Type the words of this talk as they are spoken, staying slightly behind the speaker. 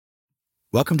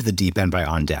Welcome to The Deep End by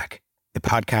On Deck, a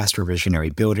podcast where visionary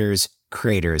builders,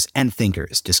 creators, and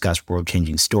thinkers discuss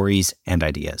world-changing stories and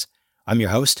ideas. I'm your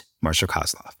host, Marshall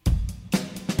Kozlov.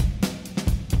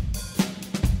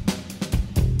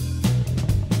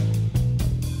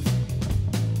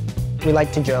 We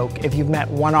like to joke, if you've met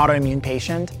one autoimmune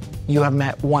patient, you have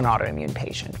met one autoimmune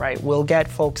patient, right? We'll get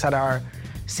folks that are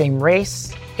same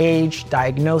race, age,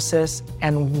 diagnosis,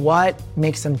 and what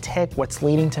makes them tick, what's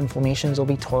leading to inflammations will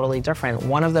be totally different.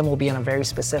 One of them will be in a very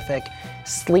specific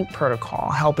sleep protocol,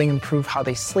 helping improve how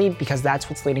they sleep because that's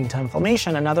what's leading to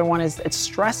inflammation. Another one is it's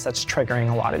stress that's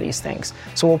triggering a lot of these things.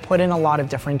 So we'll put in a lot of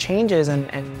different changes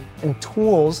and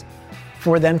tools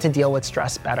for them to deal with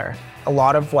stress better. A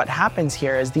lot of what happens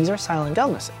here is these are silent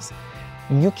illnesses.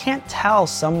 You can't tell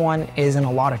someone is in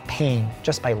a lot of pain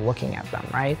just by looking at them,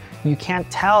 right? You can't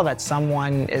tell that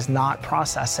someone is not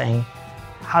processing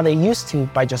how they used to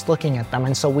by just looking at them.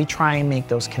 And so we try and make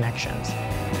those connections.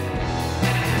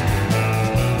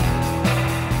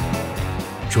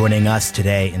 Joining us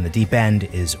today in The Deep End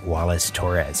is Wallace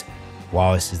Torres.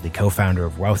 Wallace is the co-founder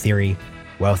of WellTheory.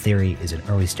 WellTheory is an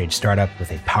early-stage startup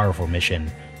with a powerful mission,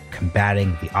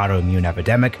 combating the autoimmune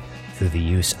epidemic through the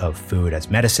use of food as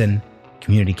medicine,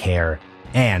 community care,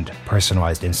 and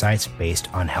personalized insights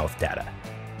based on health data.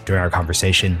 During our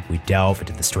conversation, we delve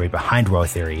into the story behind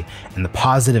WellTheory and the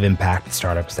positive impact the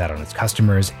startup has had on its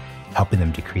customers, helping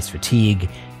them decrease fatigue,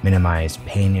 minimize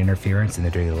pain interference in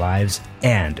their daily lives,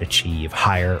 and achieve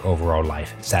higher overall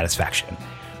life satisfaction.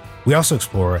 We also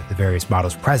explore the various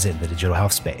models present in the digital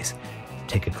health space,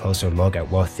 take a closer look at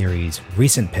WellTheory's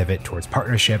recent pivot towards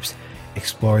partnerships,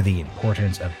 explore the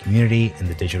importance of community in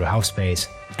the digital health space,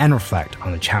 and reflect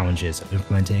on the challenges of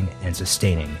implementing and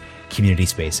sustaining community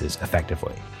spaces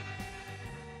effectively.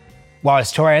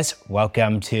 Wallace Torres,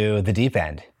 welcome to The Deep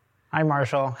End. Hi,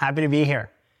 Marshall. Happy to be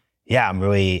here. Yeah, I'm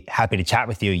really happy to chat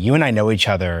with you. You and I know each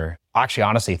other, actually,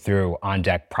 honestly, through On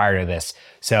Deck prior to this.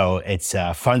 So it's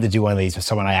fun to do one of these with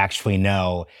someone I actually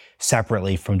know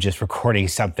separately from just recording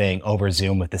something over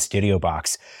Zoom with the studio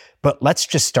box. But let's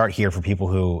just start here for people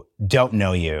who don't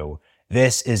know you.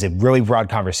 This is a really broad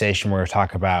conversation. We're going to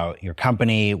talk about your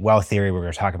company, WellTheory. We're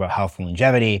going to talk about health and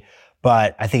longevity.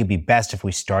 But I think it'd be best if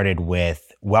we started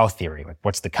with WellTheory. Like,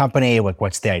 what's the company? Like,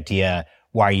 what's the idea?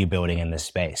 Why are you building in this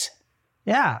space?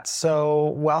 Yeah,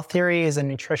 so WellTheory is a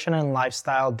nutrition and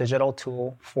lifestyle digital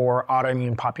tool for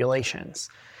autoimmune populations.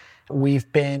 We've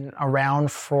been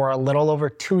around for a little over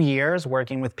 2 years,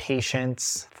 working with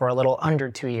patients for a little under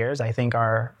 2 years. I think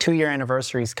our 2-year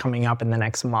anniversary is coming up in the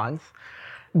next month.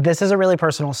 This is a really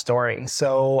personal story.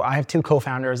 So I have two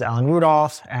co-founders, Ellen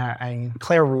Rudolph and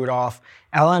Claire Rudolph.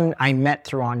 Ellen, I met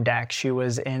through On Deck. She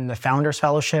was in the Founders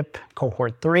Fellowship,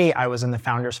 Cohort 3. I was in the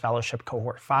Founders Fellowship,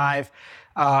 Cohort 5.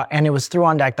 And it was through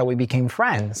On Deck that we became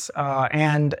friends.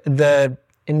 And the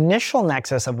initial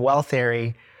nexus of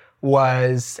WellTheory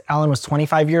was Ellen was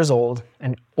 25 years old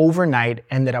and overnight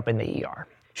ended up in the ER.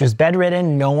 She was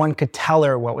bedridden. No one could tell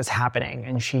her what was happening.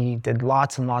 And she did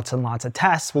lots and lots and lots of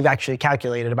tests. We've actually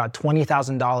calculated about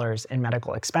 $20,000 in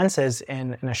medical expenses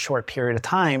in a short period of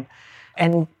time.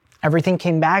 And everything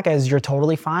came back as you're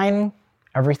totally fine.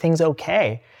 Everything's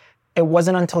okay. It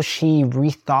wasn't until she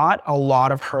rethought a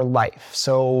lot of her life.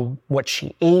 So what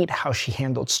she ate, how she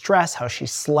handled stress, how she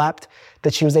slept,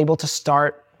 that she was able to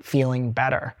start feeling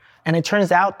better. And it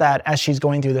turns out that as she's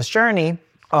going through this journey,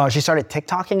 she started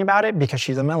TikToking about it because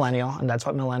she's a millennial, and that's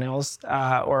what millennials,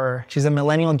 or she's a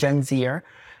millennial Gen Zer,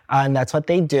 and that's what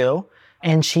they do.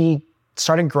 And she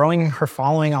started growing her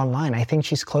following online. I think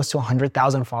she's close to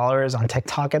 100,000 followers on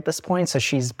TikTok at this point. So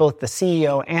she's both the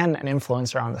CEO and an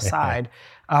influencer on the side.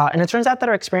 And it turns out that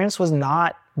her experience was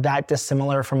not that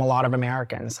dissimilar from a lot of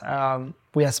Americans.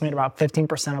 We estimate about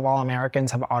 15% of all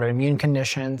Americans have autoimmune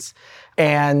conditions,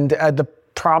 and the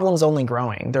problem's only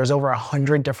growing. There's over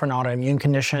 100 different autoimmune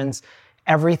conditions,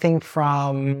 everything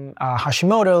from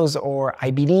Hashimoto's or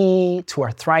IBD to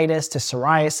arthritis to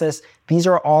psoriasis. These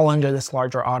are all under this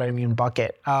larger autoimmune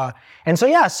bucket.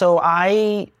 So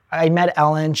I met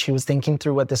Ellen. She was thinking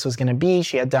through what this was going to be.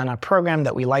 She had done a program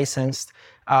that we licensed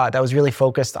that was really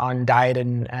focused on diet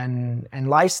and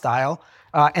lifestyle.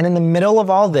 And in the middle of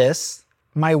all this,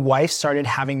 my wife started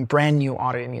having brand new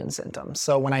autoimmune symptoms.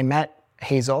 So when I met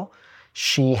Hazel,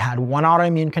 she had one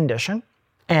autoimmune condition,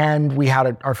 and we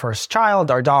had our first child,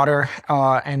 our daughter.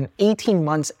 And 18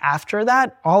 months after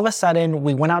that, all of a sudden,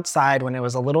 we went outside when it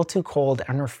was a little too cold,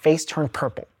 and her face turned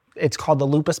purple. It's called the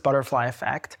lupus butterfly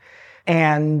effect.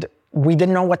 And we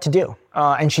didn't know what to do.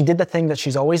 And she did the thing that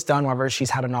she's always done whenever she's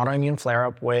had an autoimmune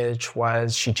flare-up, which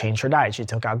was she changed her diet. She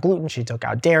took out gluten, she took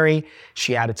out dairy,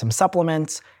 she added some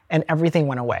supplements, and everything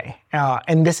went away.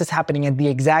 And this is happening at the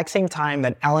exact same time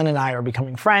that Ellen and I are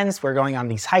becoming friends. We're going on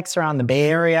these hikes around the Bay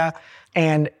Area.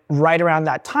 And right around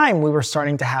that time, we were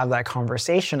starting to have that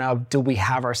conversation of, do we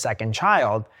have our second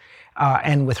child?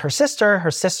 And with her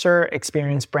sister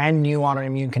experienced brand new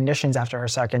autoimmune conditions after her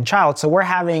second child. So we're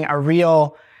having a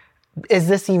real, is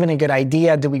this even a good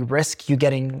idea? Do we risk you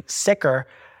getting sicker?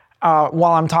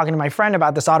 While I'm talking to my friend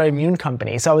about this autoimmune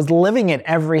company. So I was living it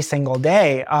every single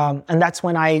day. And that's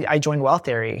when I joined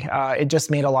WellTheory. It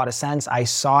just made a lot of sense. I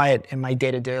saw it in my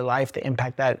day-to-day life, the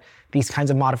impact that these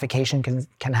kinds of modification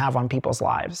can have on people's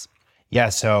lives. Yeah,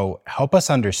 so help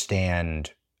us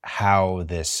understand how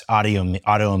this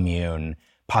autoimmune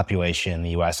population in the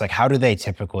US, like how do they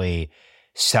typically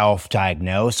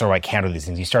self-diagnose or like handle these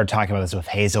things? You started talking about this with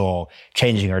Hazel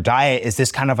changing her diet. Is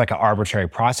this kind of like an arbitrary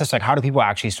process? Like how do people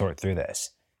actually sort through this?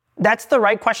 That's the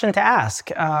right question to ask.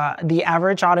 The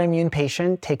average autoimmune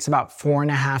patient takes about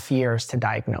 4.5 years to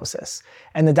diagnosis.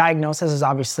 And the diagnosis is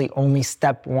obviously only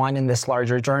step one in this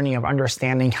larger journey of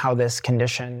understanding how this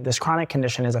condition, this chronic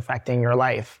condition, is affecting your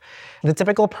life. The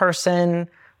typical person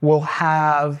will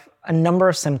have a number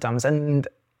of symptoms. And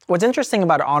what's interesting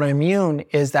about autoimmune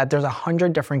is that there's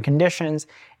 100 different conditions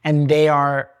and they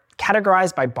are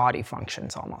categorized by body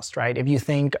functions almost, right? If you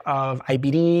think of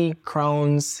IBD,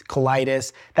 Crohn's,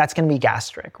 colitis, that's going to be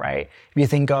gastric, right? If you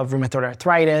think of rheumatoid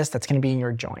arthritis, that's going to be in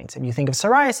your joints. If you think of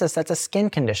psoriasis, that's a skin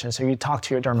condition, so you talk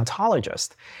to your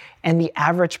dermatologist. And the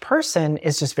average person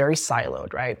is just very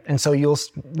siloed, right? And so you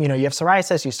have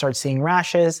psoriasis, you start seeing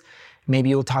rashes, maybe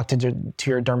you'll talk to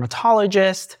your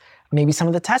dermatologist. Maybe some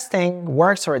of the testing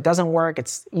works or it doesn't work.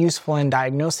 It's useful in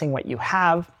diagnosing what you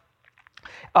have.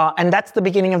 And that's the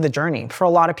beginning of the journey. For a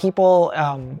lot of people,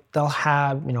 they'll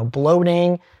have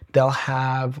bloating, they'll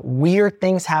have weird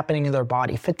things happening in their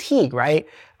body, fatigue, right?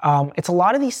 It's a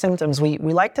lot of these symptoms. We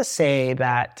like to say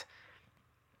that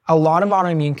a lot of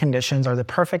autoimmune conditions are the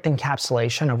perfect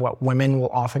encapsulation of what women will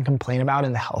often complain about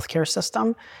in the healthcare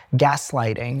system,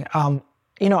 gaslighting.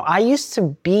 I used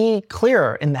to be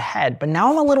clearer in the head, but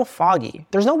now I'm a little foggy.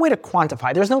 There's no way to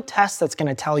quantify. There's no test that's going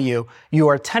to tell you you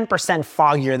are 10%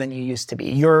 foggier than you used to be.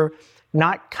 You're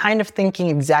not kind of thinking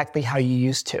exactly how you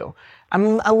used to.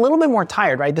 I'm a little bit more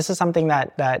tired, right? This is something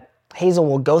that Hazel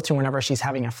will go through whenever she's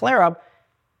having a flare-up.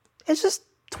 It's just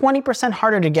 20%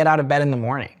 harder to get out of bed in the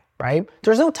morning, right?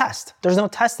 There's no test. There's no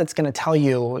test that's going to tell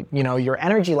you, your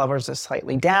energy levels are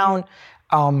slightly down.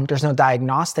 There's no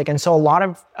diagnostic. And so a lot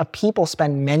of people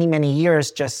spend many, many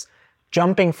years just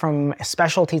jumping from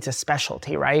specialty to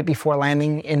specialty, right? Before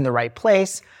landing in the right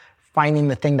place, finding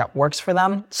the thing that works for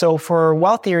them. So for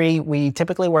WellTheory, we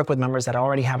typically work with members that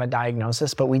already have a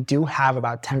diagnosis, but we do have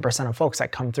about 10% of folks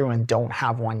that come through and don't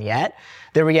have one yet.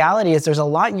 The reality is there's a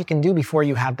lot you can do before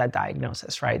you have that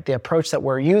diagnosis, right? The approach that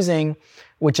we're using,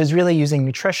 which is really using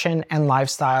nutrition and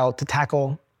lifestyle to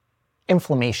tackle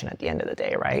inflammation at the end of the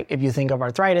day, right? If you think of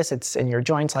arthritis, it's in your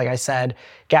joints, like I said,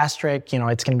 gastric,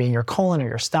 it's going to be in your colon or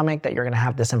your stomach that you're going to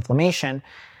have this inflammation.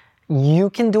 You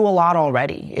can do a lot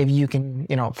already. If you can,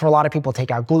 for a lot of people, take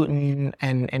out gluten,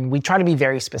 and we try to be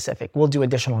very specific. We'll do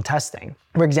additional testing.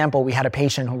 For example, we had a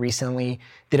patient who recently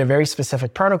did a very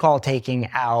specific protocol taking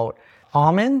out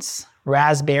almonds,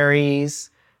 raspberries,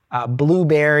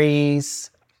 blueberries,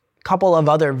 couple of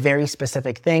other very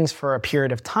specific things for a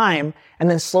period of time,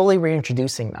 and then slowly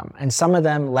reintroducing them. And some of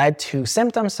them led to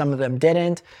symptoms, some of them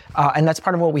didn't. And that's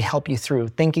part of what we help you through,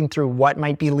 thinking through what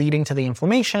might be leading to the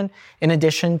inflammation, in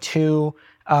addition to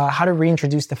how to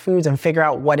reintroduce the foods and figure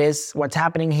out what's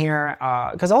happening here.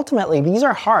 Because ultimately, these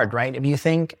are hard, right? If you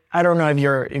think, I don't know if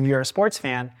you're a sports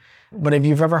fan, but if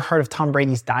you've ever heard of Tom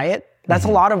Brady's diet, that's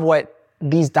a lot of what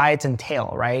these diets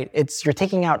entail, right? You're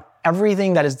taking out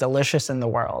everything that is delicious in the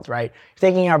world, right?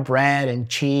 You're taking out bread and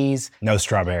cheese. No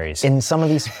strawberries. In some of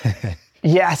these,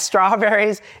 yeah,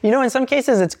 strawberries. In some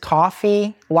cases it's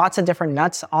coffee, lots of different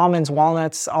nuts, almonds,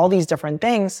 walnuts, all these different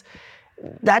things.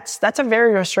 That's a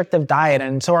very restrictive diet.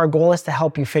 And so our goal is to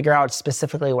help you figure out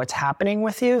specifically what's happening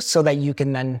with you so that you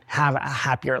can then have a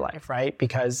happier life, right?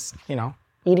 Because,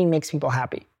 eating makes people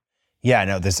happy. Yeah,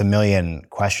 no, there's a million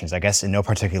questions. I guess in no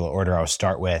particular order, I'll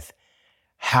start with,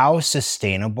 how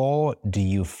sustainable do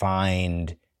you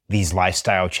find these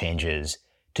lifestyle changes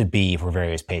to be for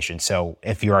various patients? So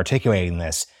if you're articulating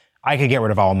this, I could get rid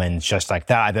of almonds just like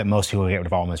that. I bet most people get rid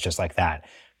of almonds just like that.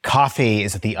 Coffee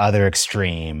is at the other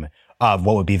extreme of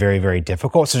what would be very, very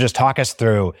difficult. So just talk us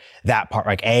through that part.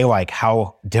 Like A,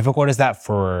 how difficult is that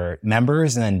for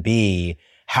members? And then B,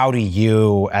 how do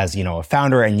you as, a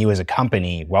founder and you as a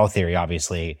company, WellTheory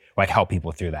obviously, help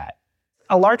people through that?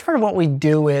 A large part of what we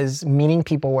do is meeting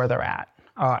people where they're at.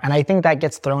 And I think that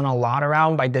gets thrown a lot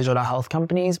around by digital health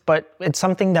companies, but it's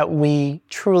something that we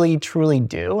truly, truly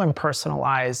do and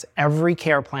personalize every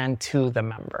care plan to the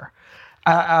member.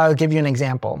 I'll give you an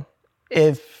example.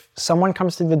 If someone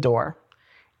comes through the door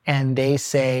and they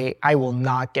say, I will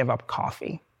not give up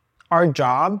coffee, our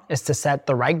job is to set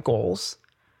the right goals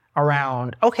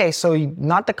around, okay, so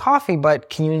not the coffee, but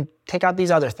can you take out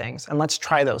these other things? And let's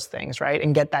try those things, right?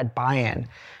 And get that buy-in.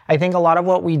 I think a lot of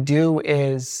what we do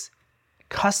is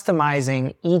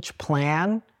customizing each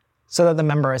plan so that the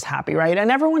member is happy, right?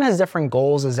 And everyone has different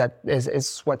goals,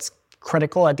 is what's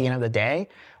critical at the end of the day.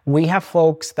 We have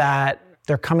folks that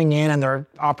they're coming in and they're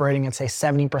operating at, say,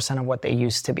 70% of what they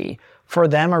used to be. For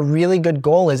them, a really good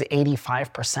goal is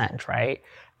 85%, right?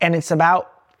 And it's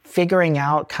about figuring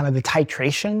out kind of the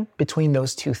titration between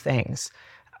those two things.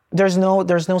 There's no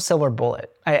silver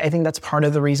bullet. I think that's part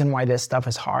of the reason why this stuff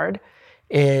is hard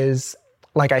is,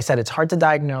 like I said, it's hard to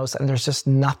diagnose and there's just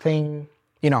nothing,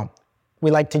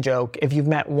 we like to joke, if you've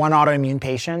met one autoimmune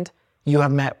patient, you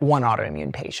have met one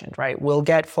autoimmune patient, right? We'll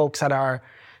get folks that are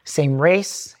same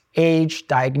race, age,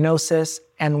 diagnosis,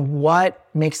 and what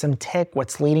makes them tick,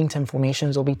 what's leading to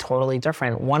inflammations will be totally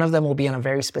different. One of them will be on a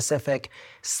very specific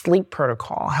sleep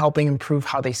protocol, helping improve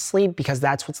how they sleep because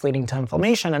that's what's leading to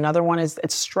inflammation. Another one is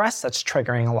it's stress that's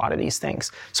triggering a lot of these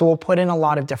things. So we'll put in a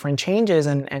lot of different changes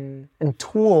and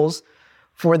tools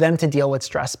for them to deal with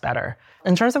stress better.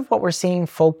 In terms of what we're seeing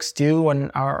folks do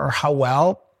or how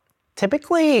well,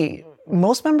 typically,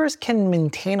 most members can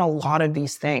maintain a lot of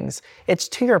these things. It's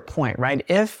to your point, right?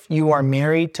 If you are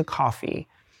married to coffee,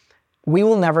 we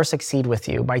will never succeed with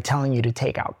you by telling you to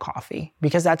take out coffee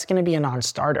because that's going to be a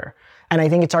non-starter. And I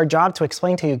think it's our job to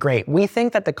explain to you, great, we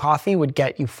think that the coffee would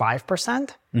get you 5%,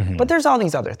 but there's all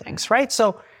these other things, right?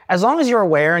 So as long as you're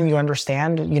aware and you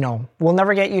understand, we'll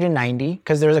never get you to 90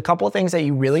 because there's a couple of things that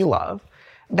you really love.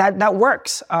 That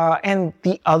works. And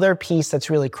the other piece that's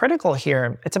really critical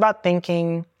here, it's about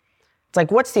thinking, it's like,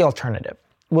 what's the alternative?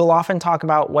 We'll often talk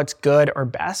about what's good or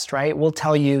best, right? We'll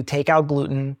tell you, take out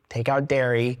gluten, take out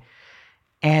dairy,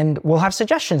 and we'll have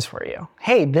suggestions for you.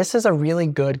 Hey, this is a really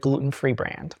good gluten-free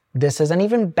brand. This is an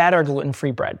even better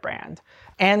gluten-free bread brand.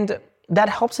 And that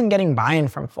helps in getting buy-in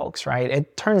from folks, right?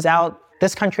 It turns out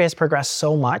this country has progressed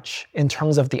so much in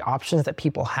terms of the options that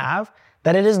people have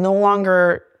that it is no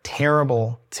longer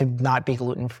terrible to not be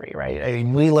gluten-free, right? I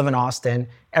mean, we live in Austin.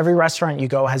 Every restaurant you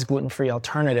go has gluten-free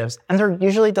alternatives, and they're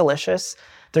usually delicious.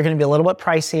 They're going to be a little bit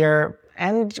pricier,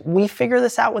 and we figure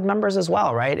this out with members as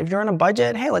well, right? If you're on a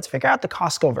budget, hey, let's figure out the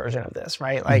Costco version of this,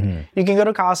 right? Like, you can go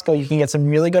to Costco, you can get some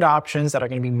really good options that are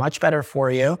going to be much better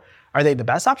for you. Are they the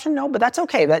best option? No, but that's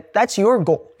okay. That's your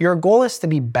goal. Your goal is to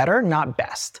be better, not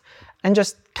best, and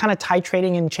just kind of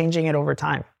titrating and changing it over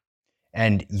time.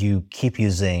 And you keep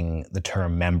using the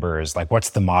term members, like what's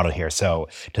the model here? So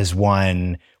does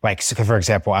one, so for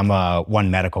example, I'm a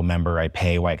One Medical member, I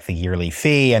pay the yearly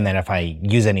fee, and then if I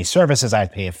use any services, I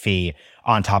pay a fee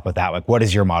on top of that. What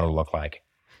does your model look like?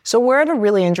 So we're at a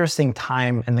really interesting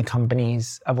time in the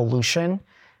company's evolution.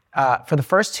 For the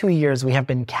first 2 years, we have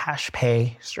been cash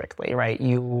pay strictly, right?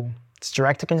 It's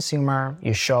direct to consumer,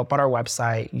 you show up on our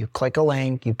website, you click a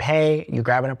link, you pay, you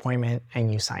grab an appointment,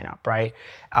 and you sign up, right?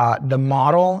 The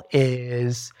model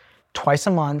is twice a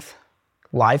month,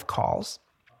 live calls,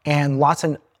 and lots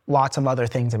of other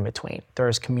things in between.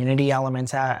 There's community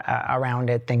elements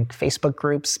around it. Think Facebook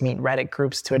groups, meet Reddit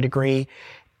groups to a degree.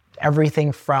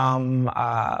 Everything from,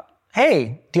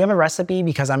 hey, do you have a recipe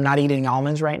because I'm not eating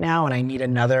almonds right now and I need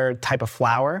another type of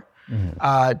flour?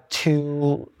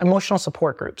 To emotional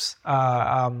support groups.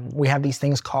 We have these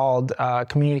things called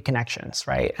community connections,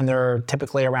 right? And they're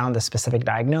typically around a specific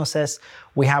diagnosis.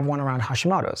 We have one around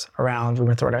Hashimoto's, around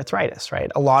rheumatoid arthritis,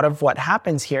 right? A lot of what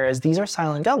happens here is these are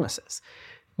silent illnesses.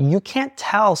 You can't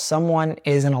tell someone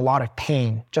is in a lot of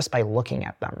pain just by looking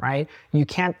at them, right? You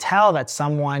can't tell that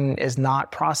someone is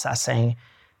not processing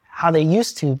how they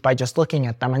used to by just looking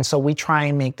at them. And so we try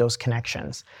and make those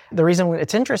connections. The reason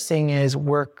it's interesting is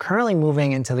we're currently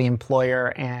moving into the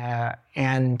employer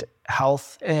and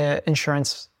health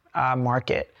insurance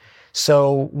market.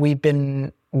 So we've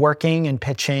been working and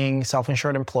pitching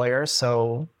self-insured employers.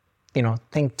 So,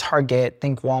 think Target,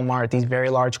 think Walmart, these very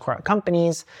large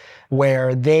companies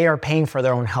where they are paying for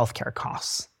their own healthcare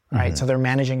costs, right? So they're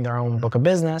managing their own book of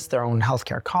business, their own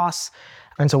healthcare costs.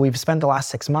 And so we've spent the last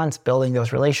 6 months building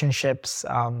those relationships.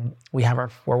 We're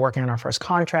working on our first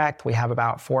contract. We have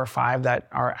about 4 or 5 that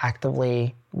are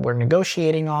we're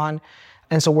negotiating on.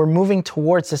 And so we're moving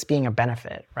towards this being a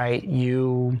benefit, right?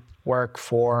 You work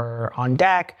for On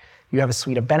Deck, you have a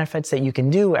suite of benefits that you can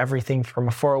do, everything from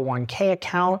a 401k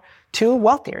account to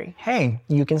WellTheory. Hey,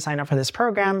 you can sign up for this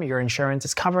program, your insurance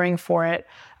is covering for it.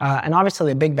 And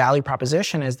obviously the big value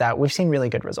proposition is that we've seen really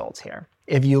good results here.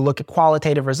 If you look at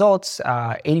qualitative results,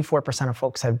 84% of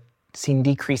folks have seen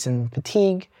decrease in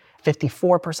fatigue.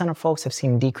 54% of folks have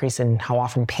seen decrease in how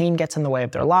often pain gets in the way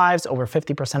of their lives. Over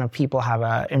 50% of people have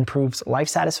an improved life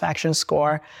satisfaction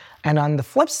score. And on the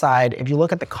flip side, if you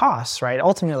look at the costs, right,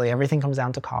 ultimately everything comes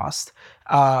down to cost.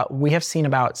 We have seen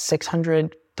about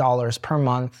 $600 per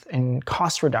month in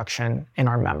cost reduction in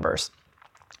our members.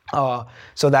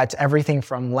 So that's everything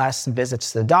from less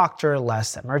visits to the doctor,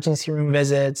 less emergency room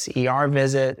visits,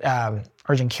 ER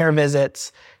urgent care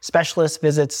visits, specialist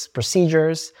visits,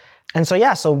 procedures. And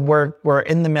so, so we're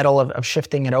in the middle of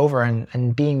shifting it over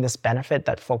and being this benefit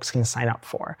that folks can sign up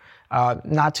for.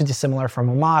 Not too dissimilar from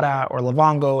Omada or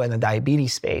Livongo in the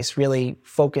diabetes space, really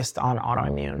focused on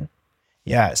autoimmune.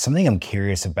 Yeah, something I'm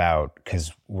curious about,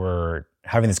 because we're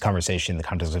having this conversation in the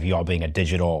context of you all being a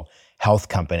digital health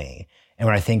company. And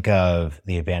when I think of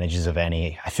the advantages of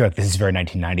I feel like this is very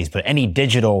 1990s, but any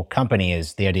digital company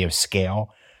is the idea of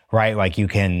scale, right? Like you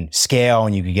can scale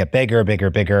and you can get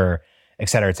bigger, et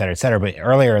cetera, et cetera, et cetera. But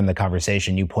earlier in the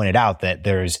conversation, you pointed out that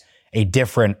there's a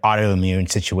different autoimmune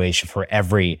situation for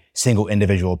every single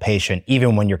individual patient,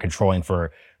 even when you're controlling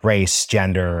for race,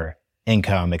 gender,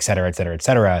 income, et cetera, et cetera, et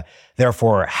cetera.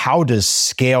 Therefore, how does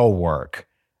scale work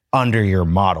under your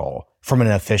model from an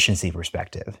efficiency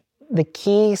perspective? The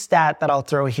key stat that I'll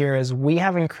throw here is we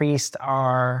have increased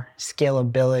our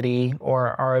scalability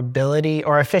or our ability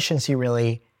or efficiency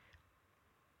really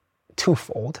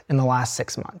twofold in the last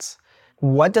 6 months.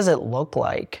 What does it look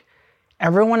like?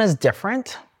 Everyone is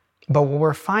different, but what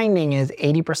we're finding is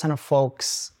 90% of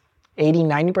folks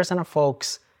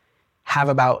have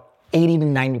about 80 to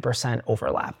 90%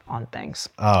 overlap on things.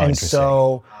 Oh, and interesting.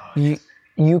 So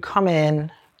you come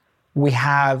in, we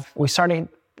started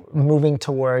moving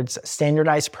towards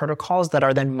standardized protocols that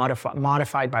are then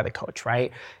modified by the coach,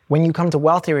 right? When you come to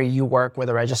WellTheory, you work with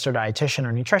a registered dietitian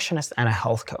or nutritionist and a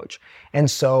health coach.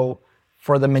 And so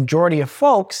for the majority of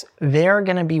folks, they're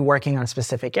gonna be working on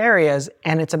specific areas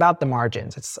and it's about the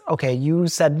margins. It's, okay, you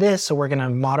said this, so we're gonna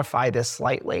modify this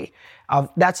slightly.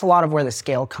 That's a lot of where the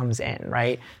scale comes in,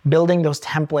 right? Building those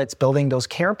templates, building those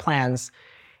care plans,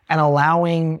 and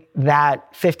allowing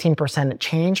that 15%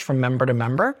 change from member to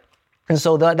member. And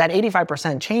so that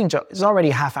 85% change is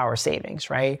already a half-hour savings,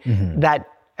 right? Mm-hmm. That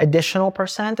additional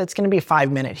percent, it's going to be 5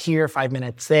 minutes here, 5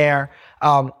 minutes there.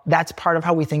 That's part of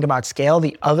how we think about scale.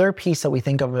 The other piece that we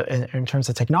think of in terms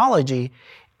of technology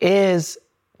is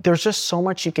there's just so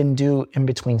much you can do in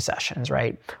between sessions,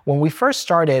 right? When we first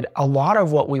started, a lot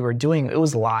of what we were doing, it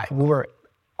was live. We were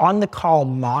on the call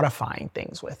modifying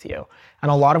things with you. And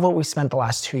a lot of what we spent the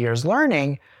last 2 years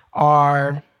learning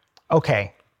are,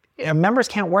 okay, members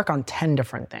can't work on 10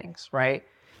 different things, right?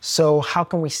 So how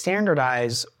can we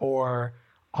standardize or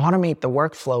automate the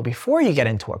workflow before you get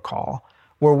into a call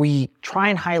where we try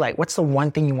and highlight what's the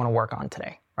one thing you want to work on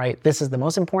today, right? This is the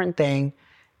most important thing.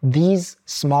 These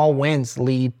small wins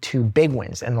lead to big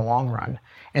wins in the long run.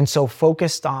 And so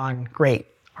focused on, great,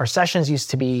 our sessions used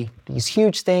to be these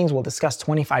huge things. We'll discuss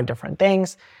 25 different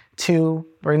things. We're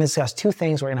going to discuss 2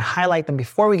 things. We're going to highlight them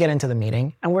before we get into the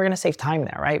meeting, and we're going to save time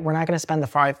there, right? We're not going to spend the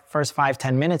first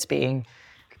 5-10 minutes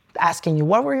asking you,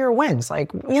 what were your wins?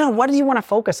 Like, what do you want to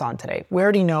focus on today? We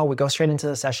already know. We go straight into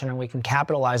the session and we can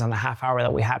capitalize on the half hour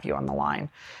that we have you on the line.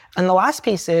 And the last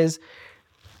piece is,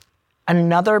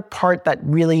 another part that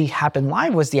really happened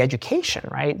live was the education,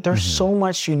 right? There's so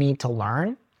much you need to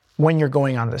learn when you're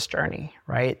going on this journey,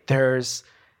 right? There's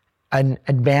an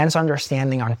advanced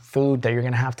understanding on food that you're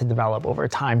going to have to develop over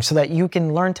time so that you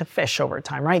can learn to fish over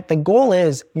time, right? The goal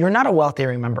is you're not a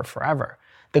WellTheory member forever.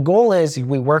 The goal is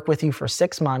we work with you for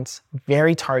 6 months,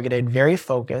 very targeted, very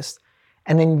focused,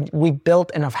 and then we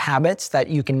built enough habits that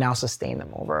you can now sustain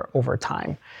them over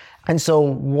time. And so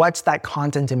what's that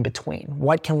content in between?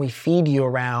 What can we feed you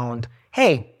around,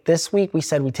 hey, this week we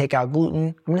said we take out gluten.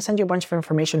 I'm going to send you a bunch of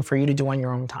information for you to do on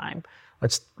your own time.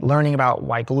 Let's learning about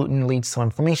why gluten leads to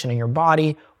inflammation in your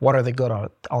body. What are the good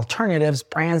alternatives,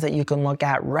 brands that you can look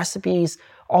at, recipes,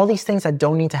 all these things that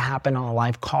don't need to happen on a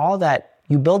live call that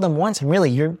you build them once and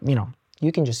really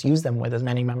you can just use them with as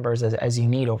many members as you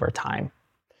need over time.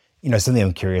 Something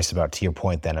I'm curious about, to your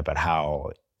point then about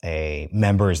how a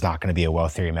member is not going to be a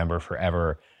WellTheory member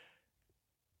forever.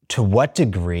 To what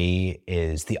degree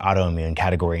is the autoimmune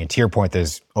category, and to your point,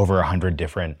 there's over 100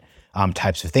 different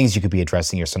types of things you could be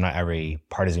addressing here, so not every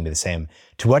part is going to be the same.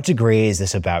 To what degree is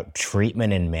this about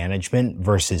treatment and management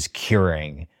versus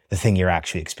curing the thing you're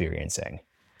actually experiencing?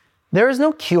 There is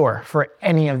no cure for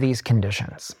any of these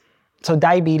conditions. So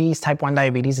diabetes, type 1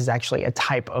 diabetes, is actually a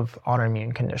type of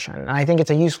autoimmune condition. And I think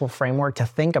it's a useful framework to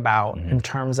think about in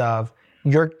terms of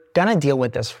you're gonna deal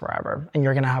with this forever, and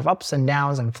you're gonna have ups and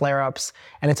downs and flare-ups,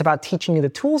 and it's about teaching you the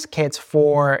tools kits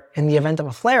for, in the event of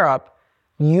a flare-up,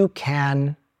 you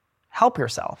can help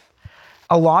yourself.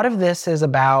 A lot of this is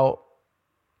about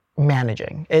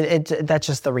managing. That's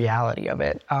just the reality of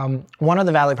it. One of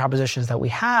the value propositions that we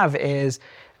have is,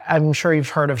 I'm sure you've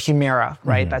heard of Humira,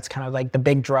 right? That's kind of like the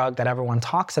big drug that everyone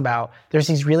talks about. There's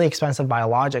these really expensive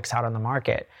biologics out on the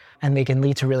market, and they can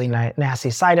lead to really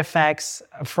nasty side effects.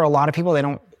 For a lot of people, they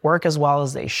don't work as well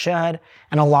as they should.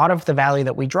 And a lot of the value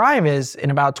that we drive is in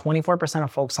about 24%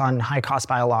 of folks on high-cost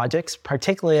biologics,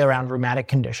 particularly around rheumatic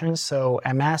conditions, so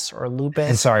MS or lupus.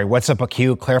 And sorry, what's up? Can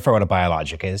you clarify what a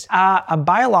biologic is? A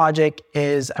biologic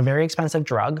is a very expensive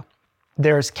drug.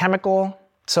 There's chemical.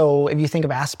 So if you think of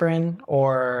aspirin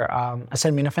or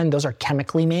acetaminophen, those are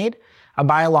chemically made. A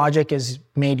biologic is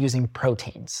made using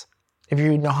proteins. If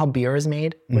you know how beer is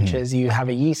made, which is you have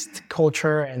a yeast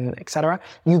culture and et cetera,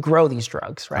 you grow these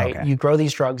drugs, right? Okay. You grow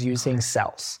these drugs using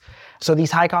cells. So these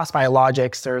high-cost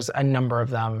biologics, there's a number of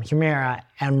them, Humira,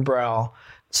 Enbrel.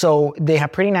 So they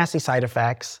have pretty nasty side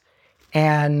effects,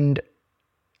 and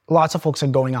lots of folks are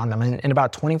going on them. And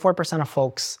about 24% of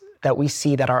folks that we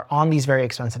see that are on these very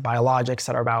expensive biologics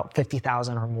that are about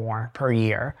 $50,000 or more per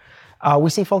year,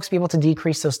 we see folks be able to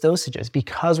decrease those dosages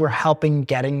because we're helping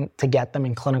get them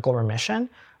in clinical remission,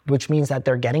 which means that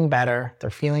they're getting better, they're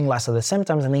feeling less of the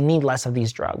symptoms, and they need less of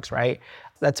these drugs, right?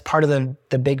 That's part of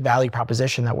the big value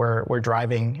proposition that we're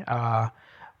driving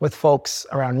with folks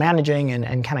around managing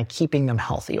and kind of keeping them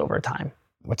healthy over time.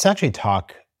 Let's actually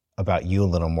talk about you a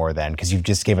little more then, because you've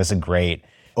just gave us a great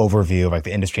overview of like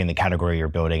the industry and the category you're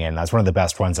building in. That's one of the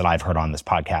best ones that I've heard on this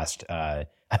podcast. I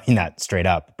mean that straight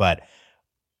up. But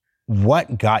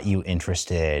what got you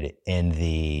interested in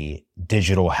the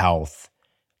digital health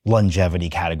longevity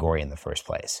category in the first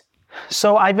place?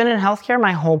 So I've been in healthcare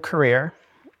my whole career.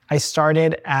 I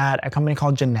started at a company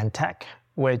called Genentech,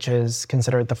 which is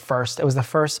considered the first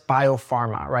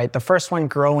biopharma, right? The first one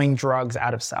growing drugs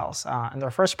out of cells. And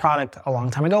their first product a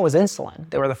long time ago was insulin.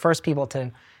 They were the first people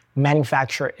to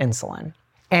manufacture insulin.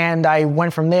 And I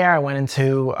went from there, I went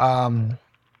into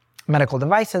medical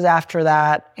devices after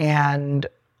that. And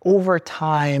over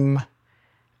time,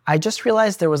 I just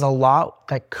realized there was a lot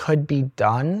that could be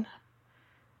done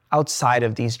outside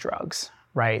of these drugs,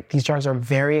 right? These drugs are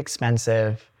very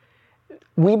expensive.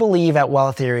 We believe at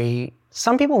WellTheory,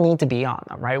 some people need to be on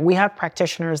them, right? We have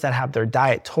practitioners that have their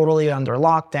diet totally under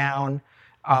lockdown.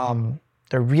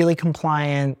 They're really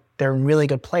compliant. They're in a really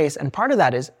good place. And part of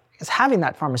that is having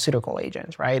that pharmaceutical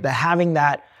agent, right? Having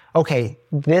that, okay,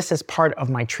 this is part of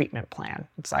my treatment plan.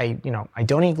 I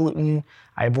don't eat gluten,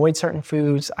 I avoid certain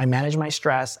foods, I manage my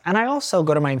stress, and I also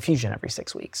go to my infusion every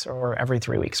 6 weeks or every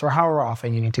 3 weeks or however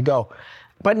often you need to go.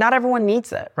 But not everyone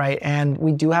needs it, right? And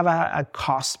we do have a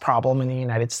cost problem in the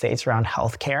United States around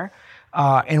healthcare,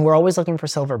 and we're always looking for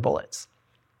silver bullets.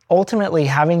 Ultimately,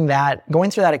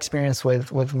 going through that experience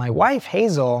with my wife,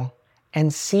 Hazel,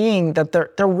 and seeing that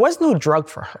there was no drug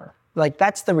for her. Like,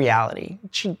 that's the reality.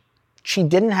 She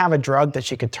didn't have a drug that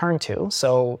she could turn to,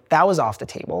 so that was off the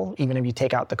table, even if you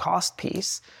take out the cost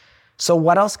piece. So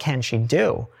what else can she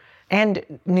do?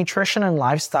 And nutrition and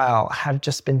lifestyle have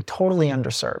just been totally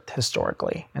underserved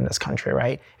historically in this country,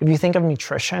 right? If you think of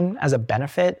nutrition as a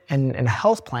benefit in a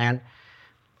health plan,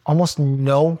 almost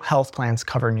no health plans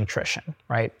cover nutrition,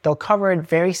 right? They'll cover it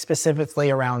very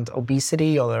specifically around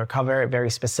obesity, or they'll cover it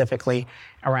very specifically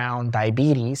around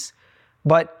diabetes.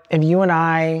 But if you and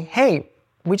I, hey,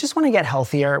 we just want to get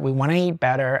healthier, we want to eat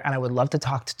better, and I would love to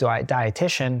talk to a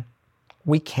dietitian,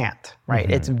 we can't, right?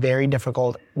 It's very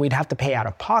difficult. We'd have to pay out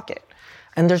of pocket.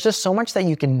 And there's just so much that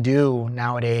you can do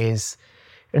nowadays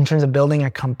in terms of building a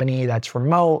company that's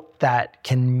remote, that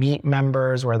can meet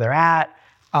members where they're at.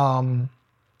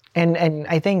 And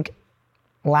I think,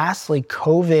 lastly,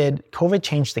 COVID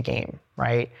changed the game,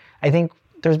 right? I think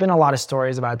there's been a lot of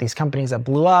stories about these companies that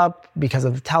blew up because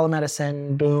of the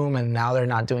telemedicine boom, and now they're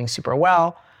not doing super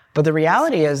well. But the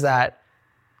reality is that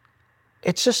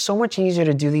it's just so much easier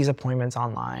to do these appointments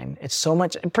online. It's so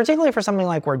much, particularly for something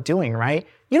like we're doing, right?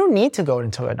 You don't need to go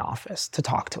into an office to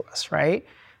talk to us, right?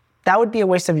 That would be a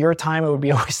waste of your time. It would be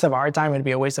a waste of our time. It would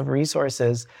be a waste of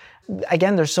resources.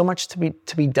 Again, there's so much to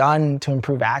be done to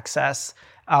improve access.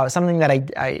 Something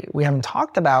that we haven't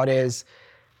talked about is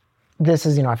this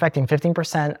is affecting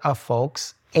 15% of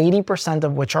folks, 80%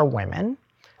 of which are women,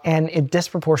 and it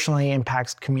disproportionately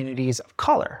impacts communities of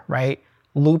color, right?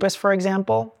 Lupus, for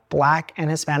example, Black and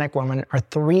Hispanic women are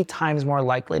 3 times more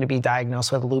likely to be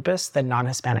diagnosed with lupus than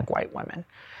non-Hispanic white women.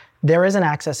 There is an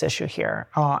access issue here,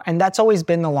 and that's always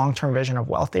been the long-term vision of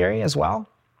WellTheory as well,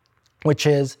 which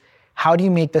is how do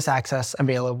you make this access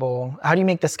available? How do you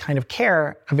make this kind of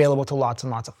care available to lots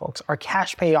and lots of folks? Our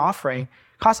cash pay offering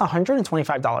costs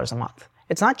 $125 a month.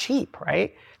 It's not cheap,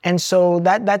 right? And so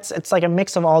it's like a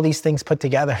mix of all these things put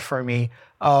together for me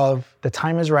of the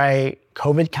time is right,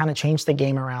 COVID kind of changed the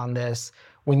game around this.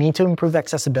 We need to improve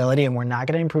accessibility, and we're not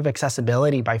going to improve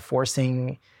accessibility by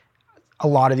forcing a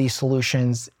lot of these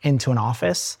solutions into an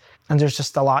office. And there's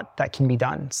just a lot that can be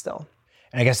done still.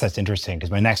 And I guess that's interesting because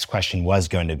my next question was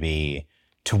going to be,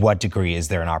 to what degree is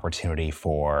there an opportunity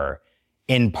for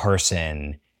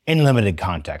in-person, in limited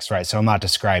context, right? So I'm not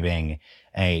describing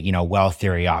a,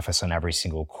 WellTheory office on every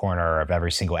single corner of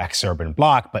every single ex-urban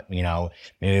block, but, maybe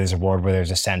there's a ward where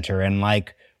there's a center in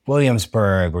like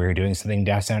Williamsburg, where you're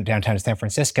down downtown San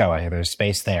Francisco. I think there's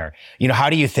space there. How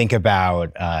do you think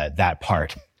about that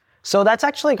part? So that's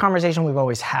actually a conversation we've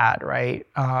always had, right?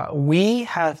 We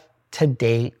have to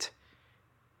date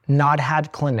not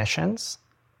had clinicians,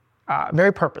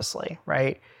 very purposely,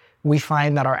 right? We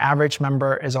find that our average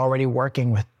member is already working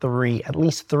with at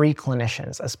least three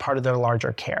clinicians as part of their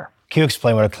larger care. Can you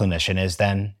explain what a clinician is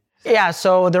then? Yeah,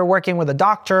 so they're working with a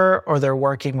doctor, or they're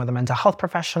working with a mental health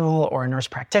professional, or a nurse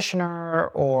practitioner,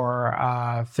 or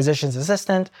a physician's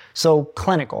assistant. So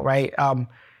clinical, right?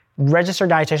 Registered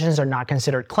dietitians are not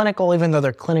considered clinical, even though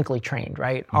they're clinically trained,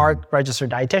 right? Mm-hmm. Our registered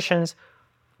dietitians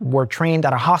were trained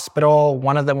at a hospital.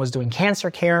 One of them was doing cancer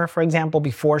care, for example,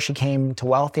 before she came to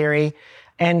WellTheory.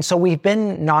 And so we've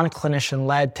been non-clinician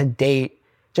led to date,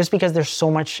 just because there's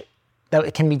so much that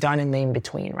it can be done in the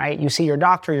in-between, right? You see your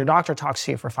doctor talks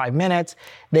to you for 5 minutes.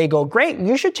 They go, great,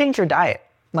 you should change your diet.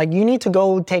 Like, you need to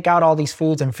go take out all these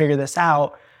foods and figure this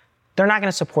out. They're not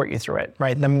gonna support you through it,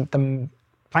 right? The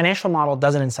financial model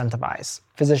doesn't incentivize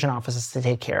physician offices to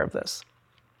take care of this.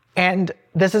 And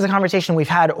this is a conversation we've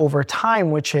had over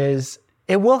time, which is,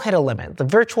 it will hit a limit. The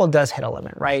virtual does hit a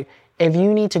limit, right? If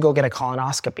you need to go get a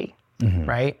colonoscopy, mm-hmm.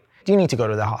 right? You need to go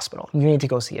to the hospital. You need to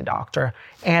go see a doctor.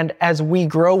 And as we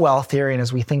grow WellTheory and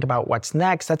as we think about what's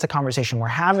next, that's a conversation we're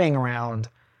having around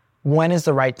when is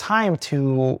the right time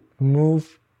to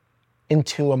move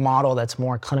into a model that's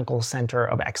more clinical center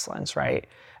of excellence, right?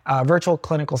 Virtual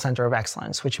clinical center of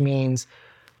excellence, which means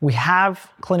we have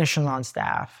clinicians on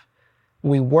staff.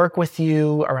 We work with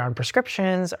you around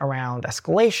prescriptions, around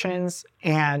escalations,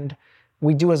 and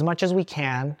we do as much as we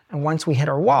can. And once we hit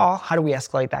our wall, how do we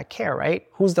escalate that care, right?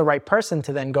 Who's the right person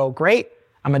to then go, great,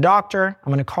 I'm a doctor,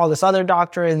 I'm gonna call this other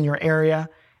doctor in your area,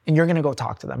 and you're gonna go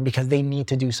talk to them because they need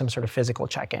to do some sort of physical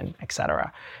check-in, et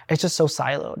cetera. It's just so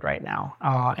siloed right now.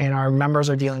 And our members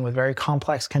are dealing with very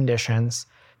complex conditions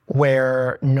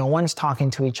where no one's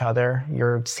talking to each other.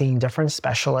 You're seeing different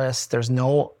specialists. There's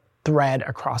no thread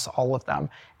across all of them.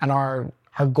 And our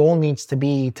goal needs to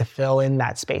be to fill in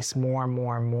that space more and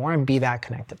more and more and be that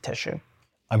connective tissue.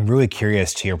 I'm really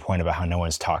curious to your point about how no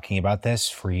one's talking about this,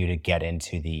 for you to get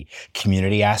into the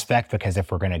community aspect, because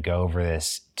if we're going to go over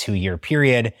this 2-year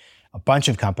period, a bunch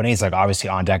of companies, like obviously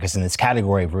OnDeck is in this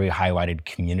category, have really highlighted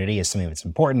community as something that's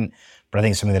important. But I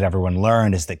think something that everyone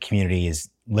learned is that community is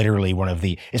literally one of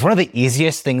the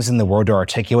easiest things in the world to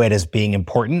articulate as being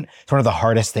important. It's one of the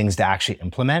hardest things to actually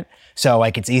implement. So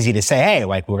like, it's easy to say, hey,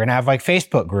 like, we're going to have like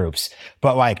Facebook groups,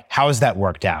 but like, how has that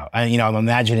worked out? And, I'm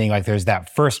imagining like there's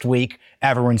that first week,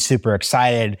 everyone's super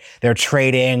excited. They're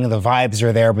trading, the vibes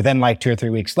are there, but then like 2 or 3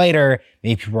 weeks later,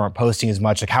 maybe people aren't posting as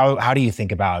much. Like, how do you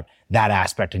think about that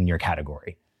aspect in your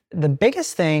category? The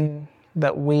biggest thing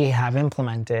that we have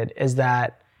implemented is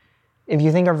that if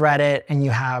you think of Reddit and you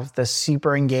have the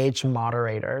super engaged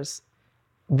moderators,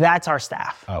 that's our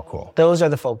staff. Oh, cool. Those are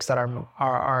the folks that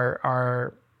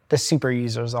are the super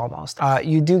users almost.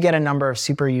 You do get a number of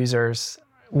super users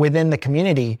within the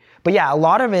community, but yeah, a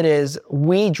lot of it is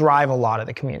we drive a lot of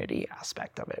the community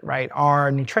aspect of it, right?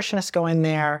 Our nutritionists go in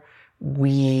there,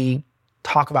 we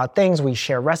talk about things, we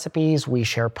share recipes, we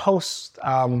share posts.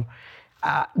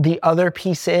 The other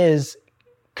piece is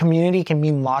community can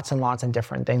mean lots and lots of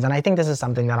different things. And I think this is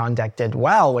something that OnDeck did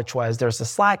well, which was there's the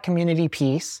Slack community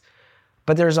piece,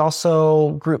 but there's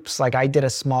also groups. Like I did a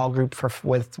small group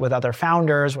with other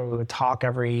founders where we would talk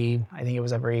every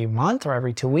month or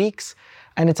every 2 weeks.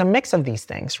 And it's a mix of these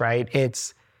things, right?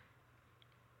 It's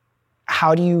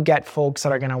how do you get folks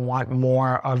that are gonna want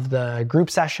more of the group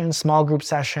session, small group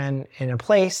session in a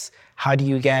place? How do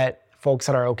you get folks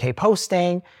that are okay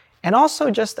posting? And also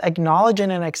just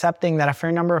acknowledging and accepting that a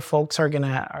fair number of folks are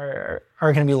gonna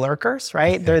be lurkers,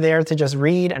 right? They're there to just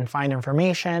read and find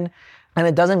information. And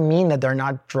it doesn't mean that they're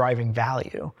not driving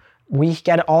value. We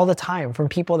get it all the time from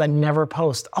people that never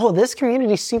post. Oh, this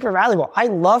community is super valuable. I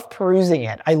love perusing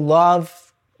it. I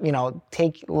love,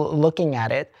 looking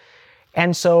at it.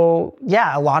 And so,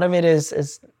 yeah, a lot of it is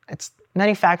it's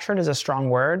manufactured is a strong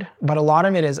word, but a lot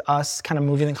of it is us kind of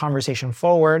moving the conversation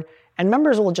forward. And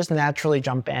members will just naturally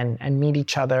jump in and meet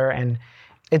each other. And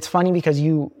it's funny because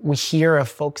we hear of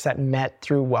folks that met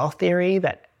through WellTheory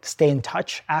that stay in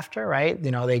touch after, right?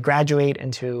 They graduate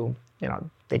into,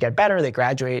 they get better, they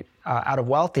graduate out of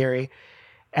WellTheory.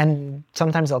 And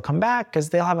sometimes they'll come back because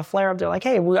they'll have a flare-up. They're like,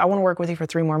 hey, I want to work with you for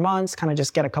 3 more months, kind of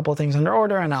just get a couple of things under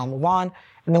order and I'll move on.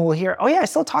 And then we'll hear, oh yeah, I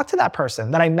still talk to that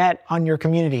person that I met on your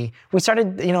community. We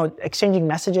started, exchanging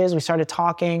messages. We started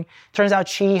talking. Turns out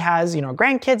she has,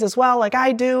 grandkids as well, like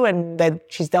I do, and that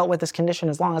she's dealt with this condition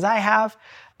as long as I have.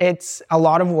 It's a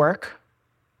lot of work,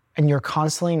 and you're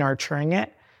constantly nurturing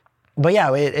it. But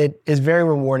yeah, it is very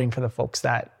rewarding for the folks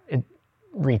that it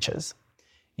reaches.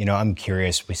 I'm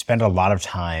curious. We spend a lot of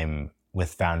time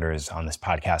with founders on this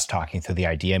podcast talking through the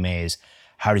idea maze.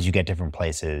 How did you get different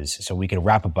places? So we could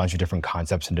wrap a bunch of different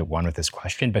concepts into one with this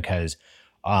question because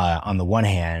on the one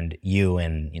hand, you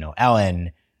and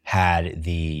Ellen had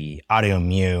the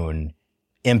autoimmune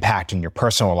impact in your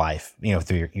personal life,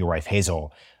 through your wife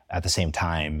Hazel. At the same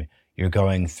time, you're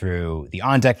going through the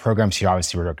On Deck program, so you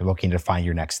obviously were looking to find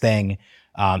your next thing.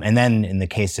 And then in the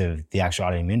case of the actual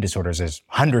autoimmune disorders, there's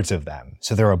hundreds of them.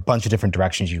 So there are a bunch of different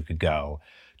directions you could go.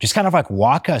 Just kind of like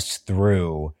walk us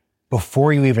through,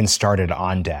 before you even started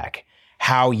On Deck,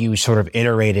 how you sort of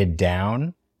iterated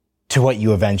down to what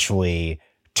you eventually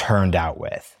turned out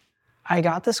with. I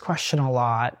got this question a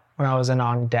lot when I was in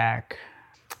On Deck.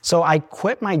 So I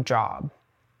quit my job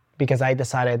because I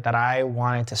decided that I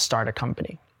wanted to start a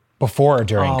company. Before or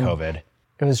during COVID?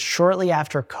 It was shortly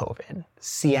after COVID.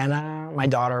 Sienna, my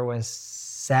daughter, was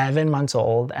 7 months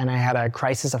old, and I had a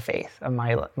crisis of faith of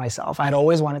myself. I'd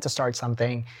always wanted to start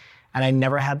something, and I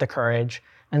never had the courage.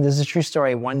 And this is a true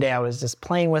story. One day I was just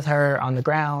playing with her on the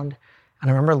ground, and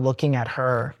I remember looking at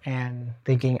her and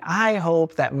thinking, I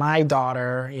hope that my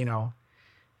daughter,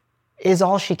 is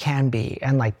all she can be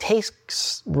and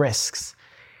takes risks.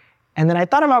 And then I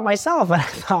thought about myself, and I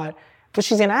thought, but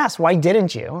she's gonna ask, why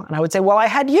didn't you? And I would say, well, I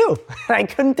had you. I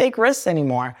couldn't take risks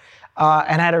anymore.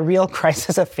 And I had a real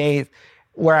crisis of faith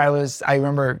where I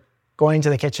remember going to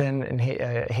the kitchen and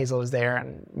Hazel was there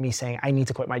and me saying, I need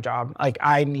to quit my job.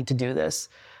 I need to do this.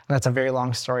 And that's a very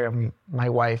long story of my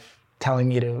wife telling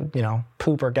me to,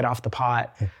 poop or get off the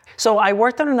pot. So I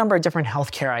worked on a number of different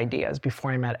healthcare ideas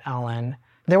before I met Ellen.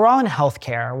 They were all in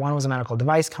healthcare. One was a medical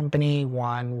device company.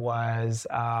 One was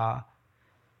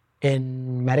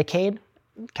in Medicaid,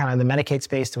 kind of the Medicaid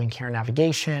space, doing care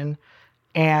navigation.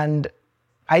 And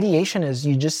ideation is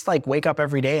you just wake up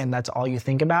every day and that's all you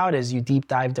think about is you deep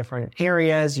dive different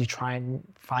areas, you try and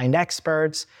find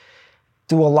experts,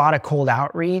 do a lot of cold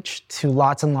outreach to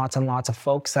lots and lots and lots of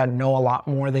folks that know a lot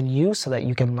more than you so that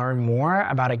you can learn more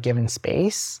about a given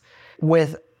space.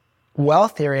 With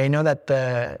WellTheory, I know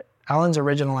that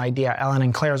Ellen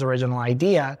and Claire's original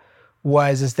idea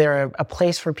was, is there a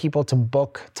place for people to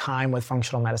book time with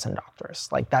functional medicine doctors?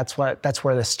 That's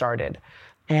where this started.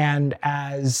 And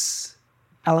as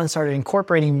Ellen started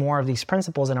incorporating more of these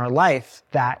principles in our life,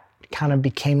 that kind of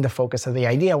became the focus of the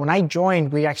idea. When I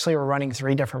joined, we actually were running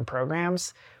 3 different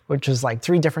programs, which was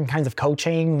 3 different kinds of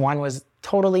coaching. One was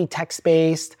totally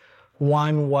text-based.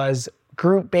 One was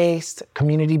group-based,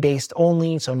 community-based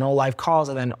only, so no live calls,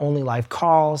 and then only live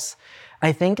calls.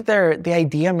 I think the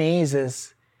idea maze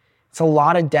is, it's a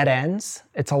lot of dead ends.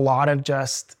 It's a lot of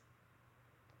just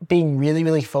being really,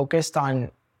 really focused on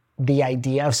the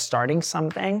idea of starting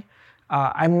something.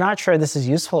 I'm not sure this is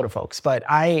useful to folks, but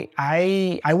I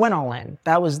went all in.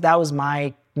 That was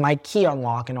my key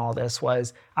unlock in all this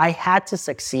was I had to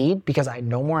succeed because I had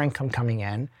no more income coming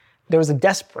in. There was a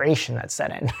desperation that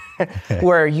set in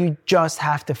where you just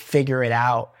have to figure it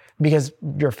out because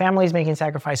your family's making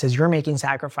sacrifices, you're making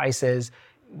sacrifices,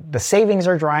 the savings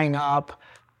are drying up.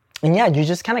 And yeah, you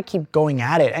just kind of keep going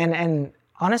at it. And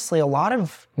honestly, a lot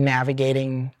of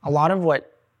navigating, a lot of what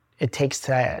it takes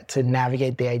to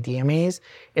navigate the idea maze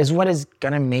is what is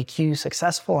going to make you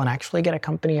successful and actually get a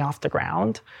company off the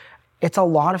ground. It's a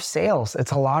lot of sales.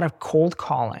 It's a lot of cold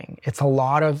calling. It's a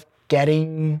lot of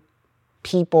getting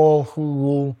people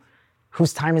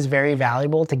whose time is very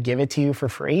valuable to give it to you for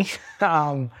free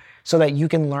so that you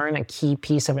can learn a key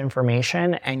piece of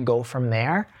information and go from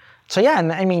there. So yeah,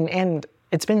 and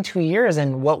it's been 2 years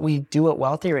and what we do at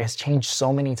WellTheory has changed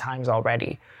so many times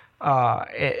already.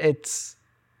 It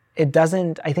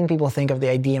doesn't, I think people think of the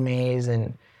IDMAs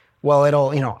and, well,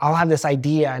 I'll have this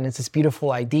idea and it's this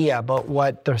beautiful idea, but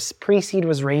what the pre-seed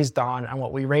was raised on and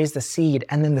what we raised the seed,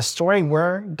 and then the story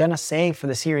we're gonna say for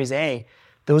the Series A,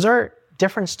 those are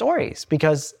different stories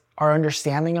because our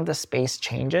understanding of the space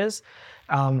changes.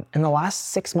 In the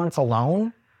last 6 months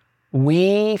alone,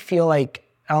 we feel like,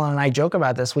 Ellen and I joke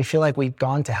about this, we feel like we've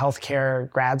gone to healthcare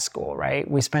grad school, right?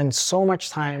 We spend so much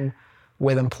time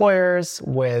with employers,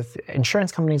 with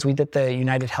insurance companies. We did the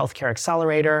United Healthcare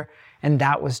Accelerator, and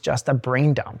that was just a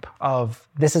brain dump of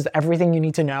this is everything you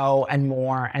need to know and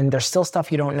more, and there's still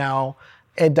stuff you don't know.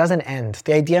 It doesn't end.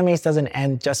 The IDMAs doesn't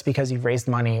end just because you've raised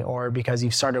money or because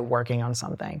you've started working on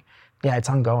something. Yeah, it's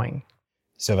ongoing.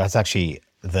 So that's actually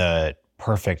the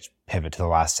perfect pivot to the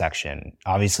last section.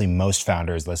 Obviously, most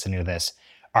founders listening to this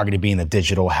are going to be in the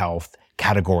digital health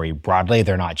category broadly.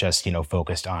 They're not just,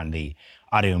 focused on the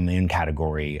autoimmune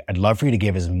category. I'd love for you to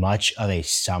give as much of a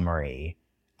summary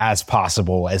as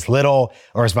possible, as little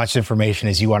or as much information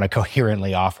as you want to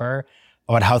coherently offer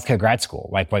about healthcare grad school.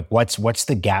 Like what's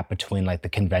the gap between like the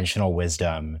conventional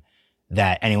wisdom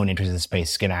that anyone interested in the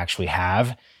space is going to actually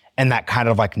have and that kind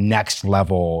of like next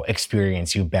level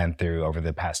experience you've been through over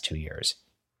the past 2 years?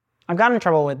 I've gotten in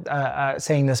trouble with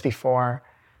saying this before,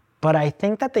 but I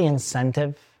think that the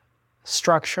incentive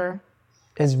structure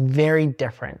is very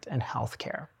different in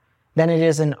healthcare than it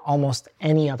is in almost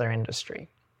any other industry.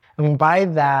 And by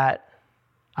that,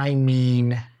 I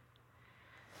mean,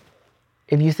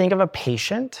 if you think of a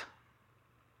patient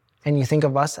and you think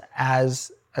of us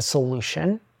as a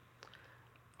solution,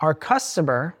 our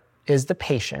customer is the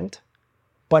patient,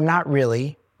 but not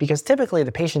really, because typically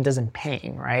the patient isn't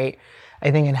paying, right?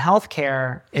 I think in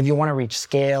healthcare, if you want to reach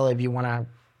scale, if you want to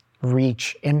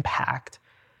reach impact,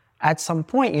 at some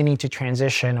point you need to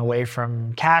transition away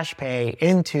from cash pay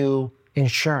into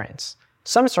insurance,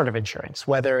 some sort of insurance,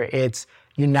 whether it's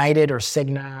United or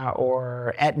Cigna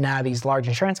or Aetna, these large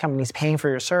insurance companies paying for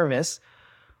your service,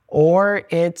 or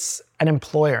it's an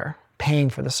employer paying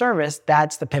for the service.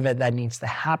 That's the pivot that needs to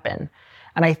happen.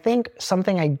 And I think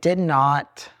something I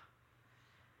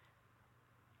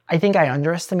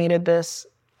underestimated this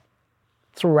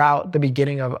throughout the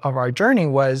beginning of our journey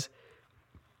was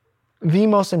the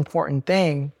most important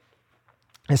thing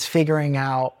is figuring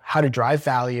out how to drive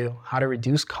value, how to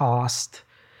reduce cost,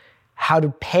 how to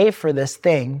pay for this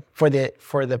thing for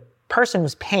the person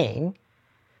who's paying.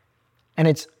 And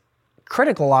it's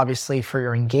critical, obviously, for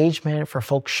your engagement, for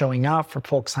folks showing up, for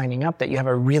folks signing up, that you have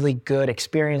a really good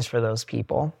experience for those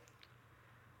people.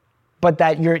 But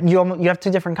that you have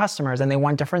two different customers and they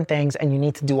want different things and you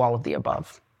need to do all of the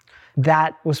above.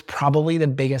 That was probably the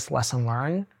biggest lesson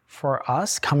learned for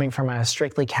us coming from a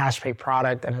strictly cash pay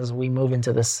product, and as we move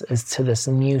into this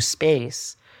new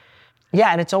space.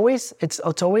 Yeah, and it's always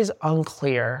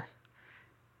unclear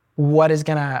what is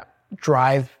gonna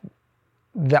drive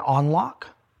the unlock,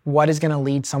 what is gonna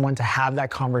lead someone to have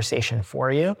that conversation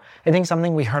for you. I think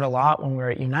something we heard a lot when we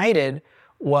were at United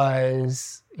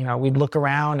was, we'd look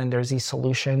around and there's these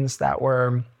solutions that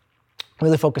were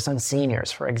really focused on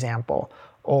seniors, for example,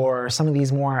 or some of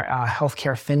these more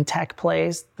healthcare fintech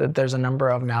plays that there's a number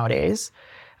of nowadays.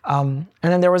 And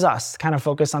then there was us, kind of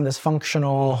focused on this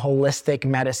functional, holistic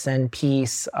medicine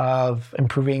piece of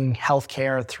improving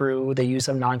healthcare through the use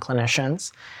of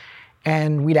non-clinicians.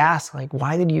 And we'd ask,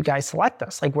 why did you guys select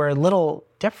us? We're a little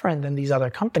different than these other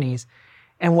companies.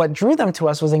 And what drew them to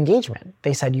us was engagement.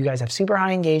 They said, you guys have super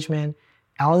high engagement.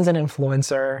 Ellen's an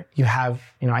influencer. You have,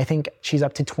 I think she's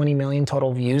up to 20 million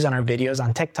total views on our videos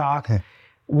on TikTok.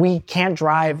 We can't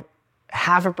drive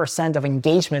 0.5% of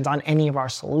engagement on any of our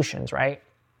solutions, right?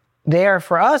 There,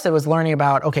 for us, it was learning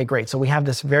about, okay, great. So we have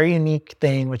this very unique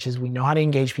thing, which is we know how to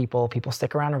engage people. People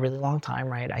stick around a really long time,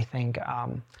 right? I think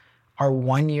our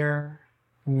 1 year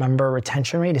member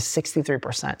retention rate is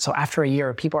 63%. So after a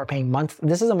year, people are paying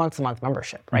this is a month-to-month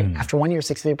membership, right? After 1 year,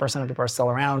 63% of people are still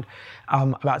around.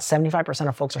 About 75%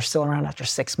 of folks are still around after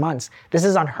 6 months. This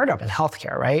is unheard of in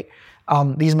healthcare, right?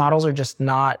 These models are just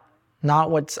not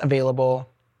what's available.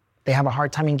 They have a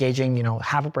hard time engaging,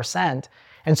 0.5%.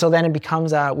 And so then it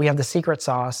becomes, we have the secret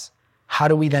sauce. How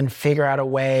do we then figure out a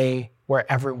way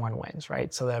where everyone wins,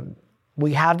 right? So that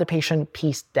we have the patient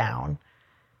piece down.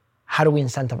 How do we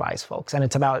incentivize folks? And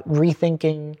it's about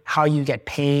rethinking how you get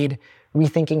paid,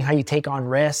 rethinking how you take on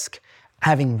risk,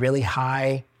 having really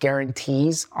high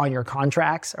guarantees on your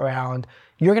contracts around,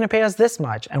 you're gonna pay us this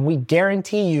much, and we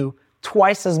guarantee you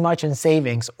twice as much in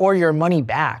savings or your money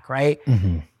back, right?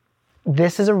 Mm-hmm.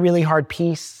 This is a really hard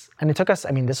piece. And it took us,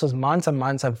 this was months and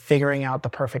months of figuring out the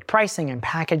perfect pricing and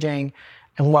packaging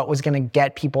and what was gonna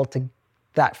get people to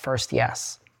that first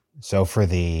yes. So for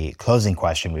the closing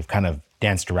question, we've kind of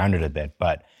danced around it a bit,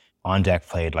 but On Deck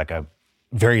played like a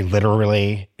very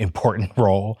literally important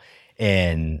role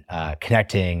in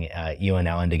connecting you and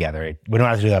Ellen together. We don't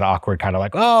have to do that awkward kind of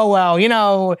like, oh, well,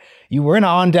 you were in an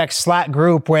On Deck Slack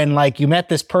group when like you met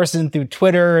this person through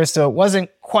Twitter, so it wasn't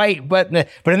quite, but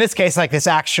in this case, like this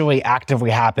actually actively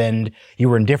happened. You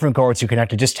were in different cohorts, you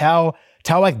connected. Just tell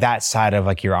like that side of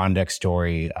like your On Deck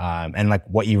story and like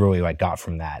what you really like got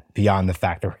from that beyond the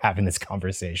fact that we're having this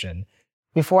conversation.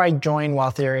 Before I joined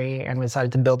WellTheory and we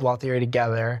decided to build WellTheory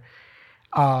together,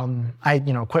 I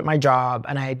quit my job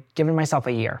and I had given myself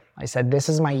a year. I said, this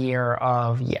is my year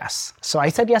of yes. So I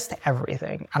said yes to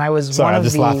everything. And I was Sorry, I'm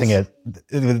just laughing at,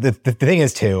 the thing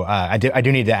is too, I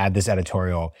do need to add this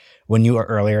editorial. When you were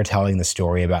earlier telling the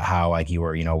story about how like you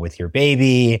were, with your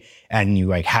baby and you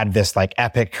like had this like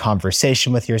epic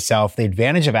conversation with yourself, the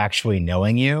advantage of actually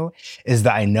knowing you is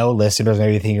that I know listeners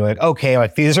may be thinking like, okay,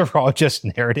 like these are all just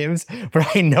narratives,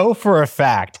 but I know for a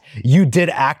fact you did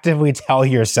actively tell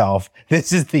yourself,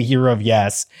 this is the year of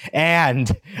yes, and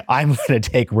I'm going to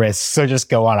take risks. So just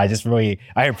go on. I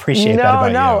appreciate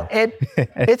that about you.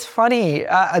 It's funny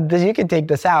that you can take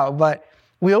this out, but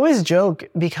we always joke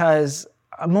because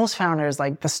most founders,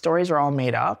 like the stories are all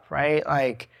made up, right?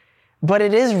 Like, but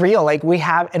it is real. Like we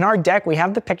have in our deck, we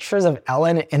have the pictures of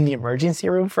Ellen in the emergency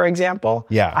room, for example.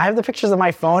 Yeah. I have the pictures on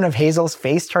my phone of Hazel's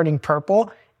face turning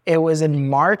purple. It was in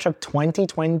March of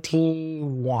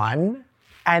 2021.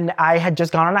 And I had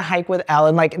just gone on a hike with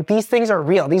Ellen. Like these things are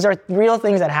real. These are real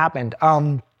things that happened.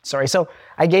 So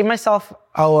I gave myself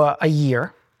a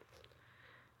year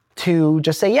to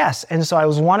just say yes. And so I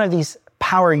was one of these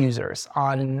power users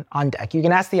on Deck. You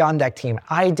can ask the On Deck team.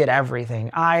 I did everything.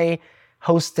 I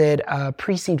hosted a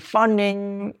pre-seed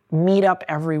funding meetup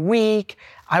every week.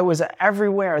 I was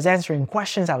everywhere. I was answering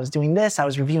questions. I was doing this. I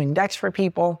was reviewing decks for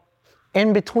people.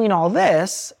 In between all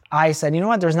this, I said, you know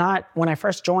what? When I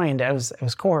first joined, it was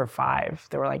cohort 5.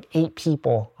 There were like 8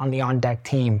 people on the On Deck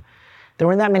team. There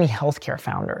weren't that many healthcare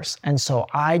founders. And so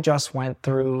I just went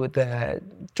through the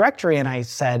directory and I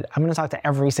said, I'm going to talk to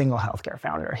every single healthcare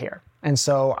founder here. And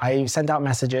so I sent out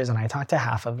messages and I talked to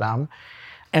half of them.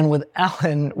 And with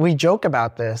Ellen, we joke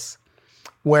about this,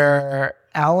 where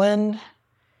Ellen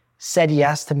said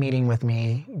yes to meeting with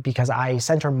me because I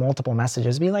sent her multiple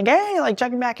messages being like, hey, like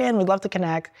checking back in, we'd love to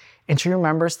connect. And she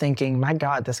remembers thinking, my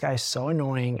God, this guy is so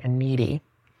annoying and needy.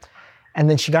 And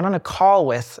then she got on a call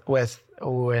with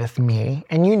me,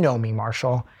 and you know me,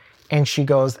 Marshall, and she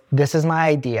goes, this is my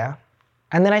idea.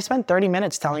 And then I spent 30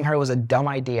 minutes telling her it was a dumb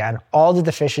idea and all the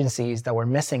deficiencies that were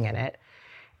missing in it.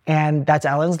 And that's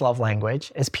Ellen's love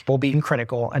language, is people being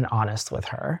critical and honest with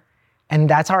her. And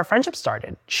that's how our friendship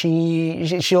started.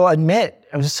 She'll admit,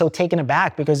 I was so taken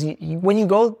aback because when you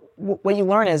go, what you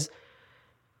learn is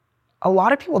a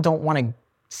lot of people don't want to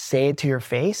say it to your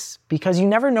face because you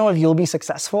never know if you'll be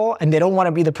successful, and they don't want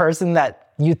to be the person that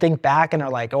you think back and are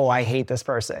like, oh, I hate this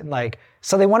person. Like,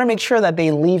 so they want to make sure that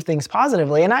they leave things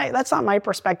positively. And that's not my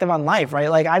perspective on life, right?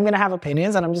 Like, I'm going to have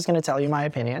opinions and I'm just going to tell you my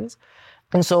opinions.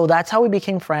 And so that's how we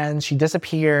became friends. She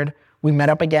disappeared. We met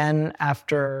up again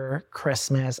after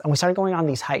Christmas and we started going on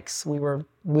these hikes. We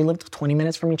lived 20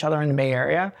 minutes from each other in the Bay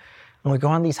Area, and we go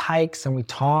on these hikes and we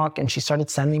talk, and she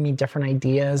started sending me different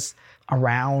ideas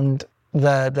around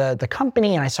the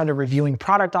company, and I started reviewing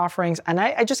product offerings, and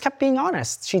I just kept being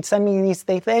honest. She'd send me these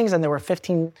things, and there were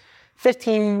 15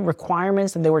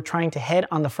 requirements that they were trying to hit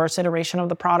on the first iteration of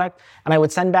the product, and I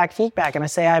would send back feedback, and I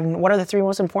say, what are the 3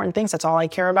 most important things? That's all I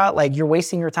care about. Like, you're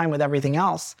wasting your time with everything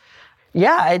else.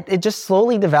 Yeah, it just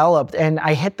slowly developed, and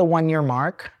I hit the 1-year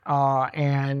mark,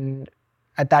 and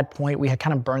at that point, we had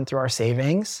kind of burned through our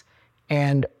savings.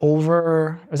 And it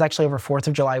was actually over 4th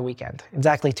of July weekend,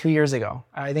 exactly 2 years ago.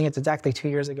 I think it's exactly 2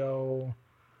 years ago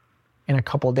in a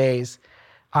couple days.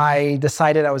 I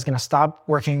decided I was going to stop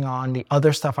working on the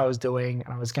other stuff I was doing,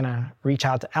 and I was going to reach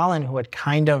out to Ellen, who had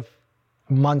kind of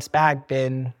months back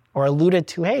alluded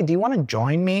to, hey, do you want to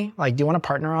join me? Like, do you want to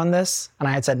partner on this? And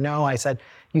I had said, no. I said,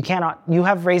 you cannot, you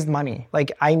have raised money.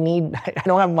 Like, I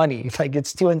don't have money. Like,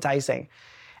 it's too enticing.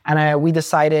 And we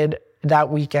decided that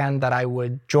weekend that I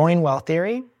would join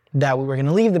WellTheory, that we were going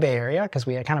to leave the Bay Area because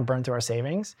we had kind of burned through our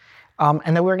savings,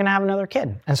 and that we were going to have another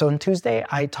kid. And so on Tuesday,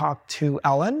 I talked to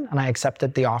Ellen and I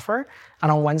accepted the offer.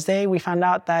 And on Wednesday, we found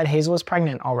out that Hazel was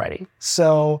pregnant already.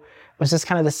 So it was just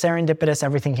kind of the serendipitous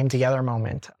everything came together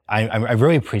moment. I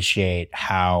really appreciate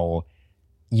how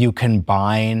you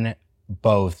combine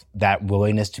both that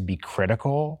willingness to be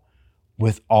critical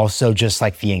with also just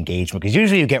like the engagement, because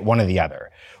usually you get one or the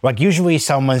other. Like usually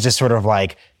someone's just sort of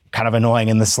like kind of annoying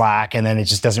in the Slack, and then it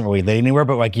just doesn't really lead anywhere.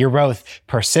 But like, you're both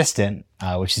persistent,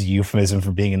 which is a euphemism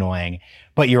for being annoying,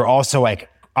 but you're also like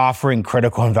offering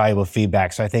critical and valuable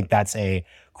feedback. So I think that's a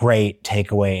great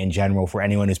takeaway in general for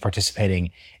anyone who's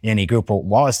participating in any group. Well,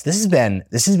 Wallace, this has been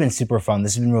super fun.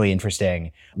 This has been really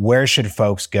interesting. Where should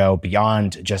folks go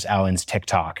beyond just Ellen's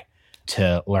TikTok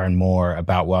to learn more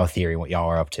about WellTheory and what y'all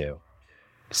are up to?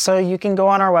 So you can go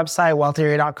on our website,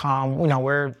 welltheory.com. You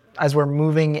know, as we're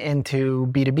moving into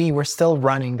B2B, we're still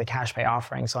running the cash pay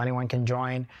offering, so anyone can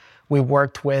join. We've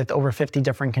worked with over 50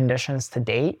 different conditions to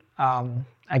date.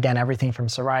 Again, everything from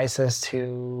psoriasis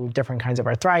to different kinds of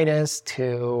arthritis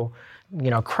to,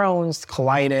 Crohn's,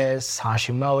 colitis,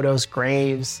 Hashimoto's,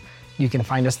 Graves. You can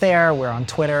find us there. We're on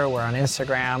Twitter, we're on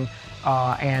Instagram.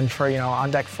 And for,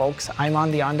 On Deck folks, I'm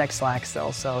on the On Deck Slack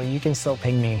still, so you can still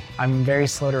ping me. I'm very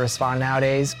slow to respond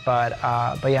nowadays, but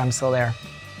yeah, I'm still there.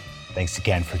 Thanks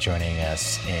again for joining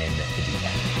us in the Deep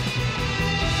End.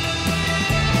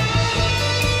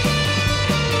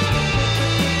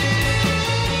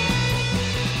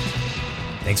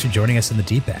 Thanks for joining us in the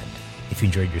Deep End. If you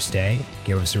enjoyed your stay,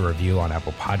 give us a review on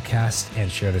Apple Podcasts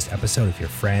and share this episode with your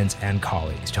friends and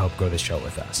colleagues to help grow the show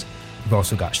with us. We've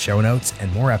also got show notes and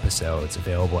more episodes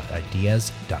available at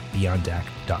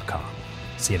ideas.beyonddeck.com.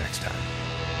 See you next time.